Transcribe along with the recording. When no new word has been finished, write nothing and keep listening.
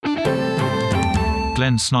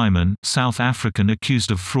Glenn Snyman, South African accused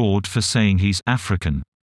of fraud for saying he's African.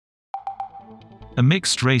 A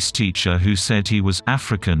mixed-race teacher who said he was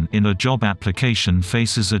African in a job application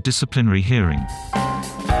faces a disciplinary hearing.